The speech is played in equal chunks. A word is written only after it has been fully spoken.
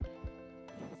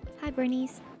Hi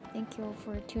Bernice, thank you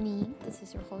for tuning in. This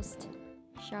is your host,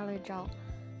 Charlotte Zhao.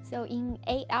 So in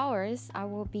 8 hours, I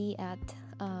will be at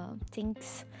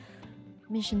Think's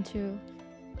Mission 2,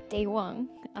 Day 1,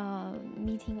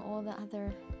 meeting all the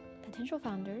other potential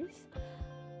founders.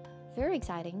 Very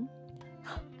exciting.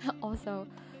 Also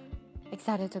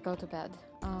excited to go to bed.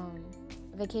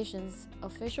 Vacation's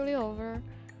officially over,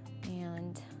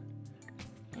 and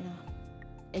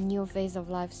a new phase of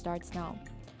life starts now.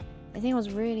 I think it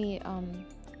was really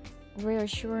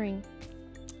reassuring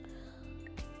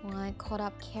when I called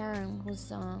up Karen,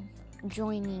 who's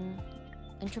joining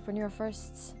Entrepreneur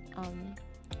First's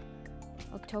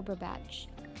October batch,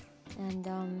 and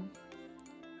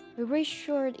we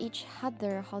reassured each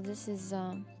other how this is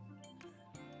a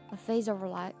phase of our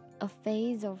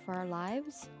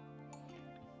lives,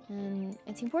 and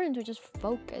it's important to just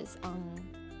focus on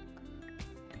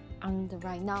the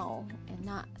right now and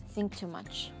not think too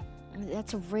much.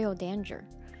 That's a real danger,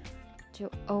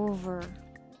 to over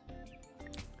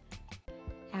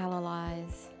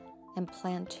analyze and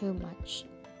plan too much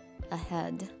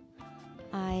ahead.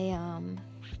 I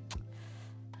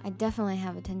definitely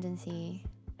have a tendency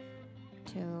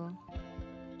to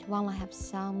want to have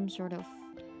some sort of,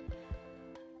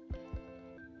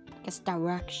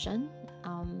 direction,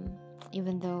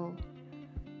 even though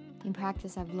in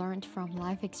practice I've learned from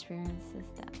life experiences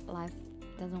that life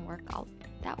doesn't work out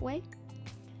that way,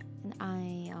 and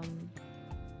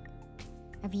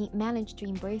I've managed to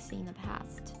embrace it in the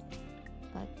past,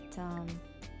 but I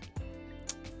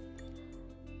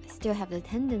still have the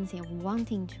tendency of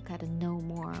wanting to kind of know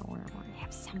more or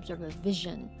have some sort of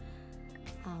vision.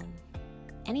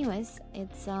 Anyways,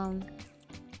 it's I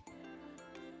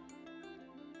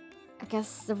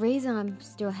guess the reason I'm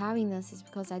still having this is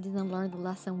because I didn't learn the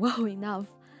lesson well enough,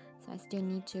 so I still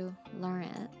need to learn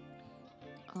it.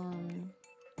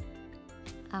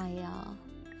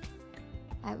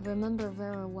 I remember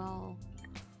very well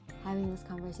having this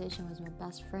conversation with my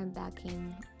best friend back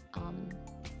in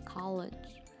college.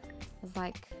 It's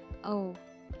like, oh,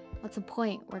 what's the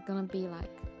point? We're gonna be like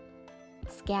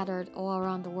scattered all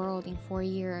around the world in 4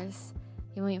 years,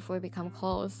 even if we become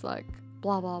close, like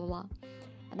blah blah blah.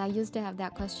 And I used to have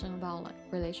that question about like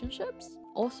relationships,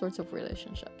 all sorts of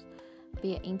relationships,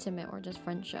 be it intimate or just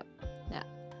friendship. That,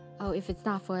 oh, if it's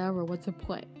not forever, what's the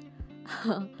point?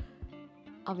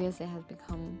 Obviously, it has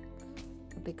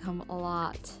become a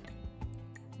lot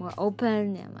more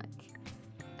open and like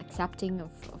accepting of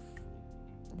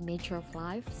the nature of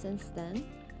life since then,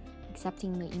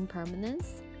 accepting the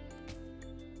impermanence.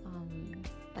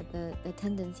 But the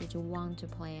tendency to want to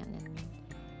plan and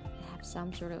have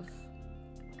some sort of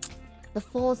the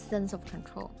full sense of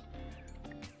control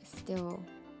is still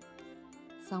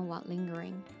somewhat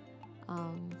lingering.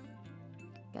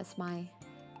 Guess my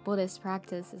Buddhist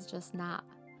practice is just not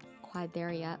quite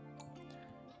there yet.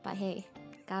 But hey,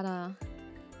 I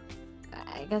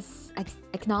guess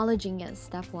acknowledging it is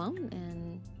step one,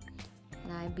 and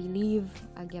I believe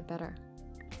I get better.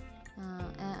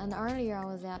 And earlier I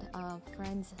was at a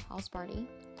friend's house party.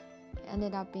 It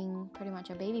ended up being pretty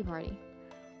much a baby party.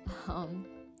 I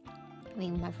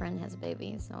mean, my friend has a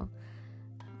baby, so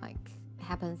like it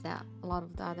happens that a lot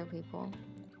of the other people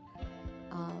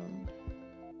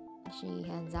she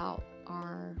hands out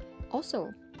are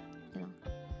also,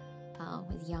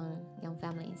 with young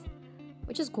families,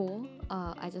 which is cool.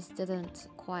 I just didn't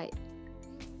quite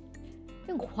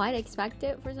expect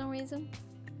it for some reason.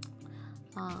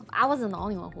 I wasn't the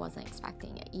only one who wasn't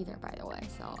expecting it either, by the way.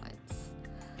 So it's,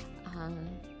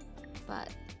 but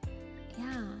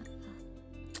yeah.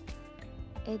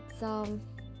 It's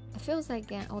it feels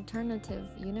like an alternative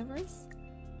universe.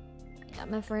 Yeah,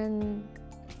 my friends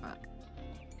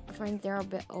they're a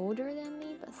bit older than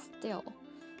me, but still I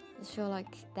just feel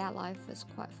like that life is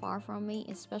quite far from me,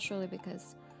 especially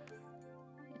because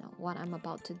what I'm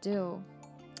about to do,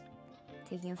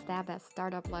 taking a stab at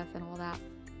startup life and all that.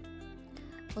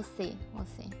 We'll see.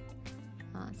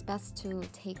 It's best to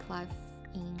take life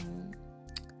in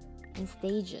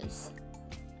stages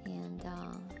and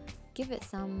give it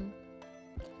some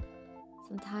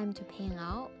time to pan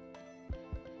out.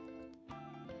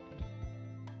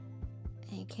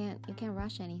 And you can't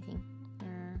rush anything.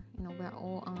 We're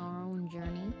all on our own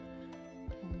journey,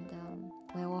 and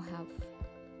we all have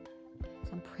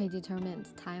some predetermined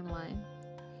timeline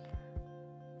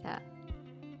that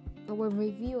will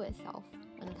reveal itself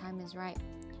when the time is right.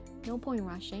 No point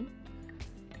rushing.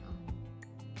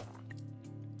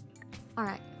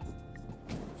 Alright,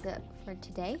 that's it for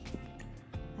today.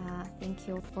 Thank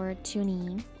you for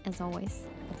tuning in. As always,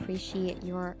 appreciate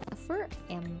your effort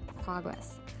and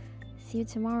progress. See you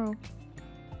tomorrow.